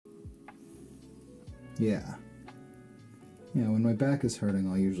Yeah. Yeah, when my back is hurting,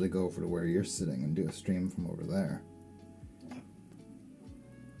 I'll usually go over to where you're sitting and do a stream from over there.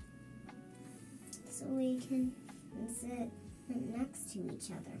 So we can sit next to each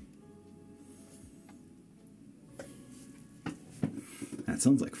other. That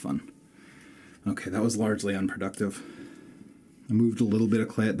sounds like fun. Okay, that was largely unproductive. I moved a little bit of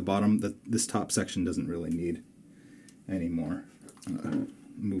clay at the bottom. This top section doesn't really need any more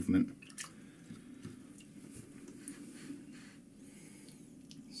movement.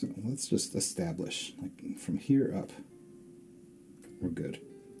 So let's just establish, like from here up, we're good.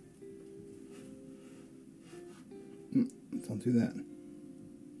 Don't do that.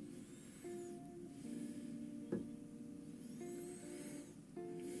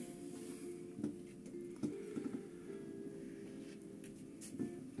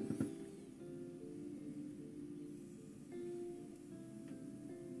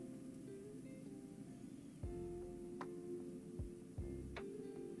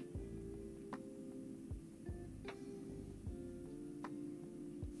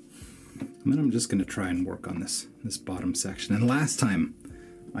 And then I'm just going to try and work on this bottom section. And last time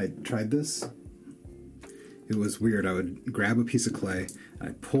I tried this, it was weird. I would grab a piece of clay,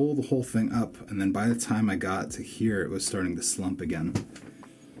 I'd pull the whole thing up, and then by the time I got to here, it was starting to slump again.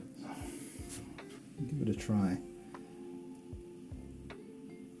 Give it a try.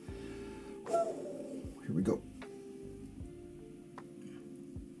 Here we go.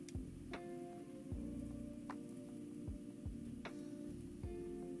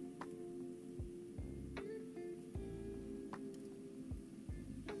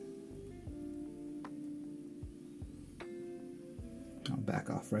 I'll back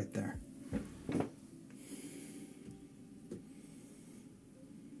off right there.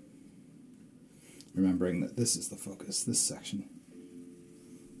 Remembering that this is the focus, this section,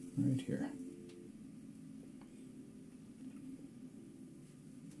 right here.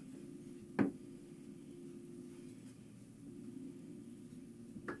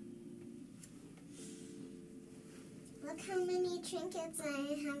 Look how many trinkets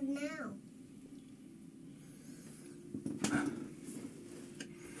I have now.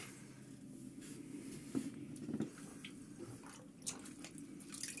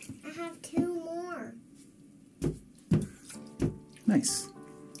 I have 2 more. Nice.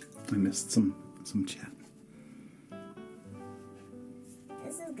 I missed some chat.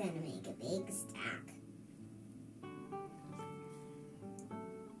 This is gonna make a big stack.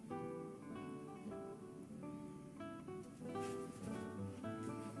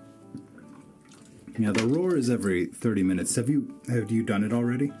 Yeah, the roar is every 30 minutes. Have you done it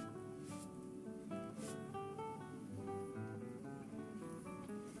already?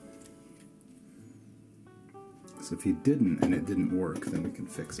 So if you didn't and it didn't work, then we can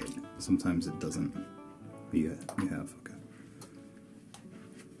fix it. Sometimes it doesn't. You have, okay.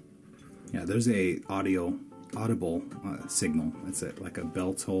 Yeah, there's a audible signal. It's like a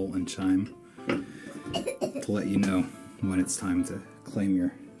bell toll and chime to let you know when it's time to claim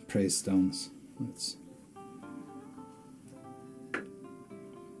your praise stones. It's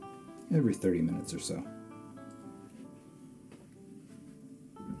every 30 minutes or so.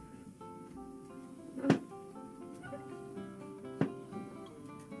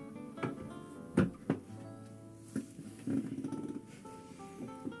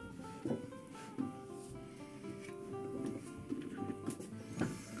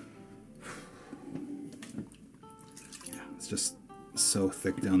 Yeah, it's just so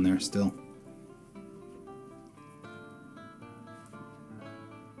thick down there still.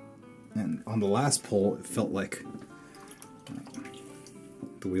 And on the last pull, it felt like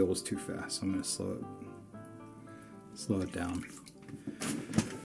the wheel was too fast. So I'm going to slow it down.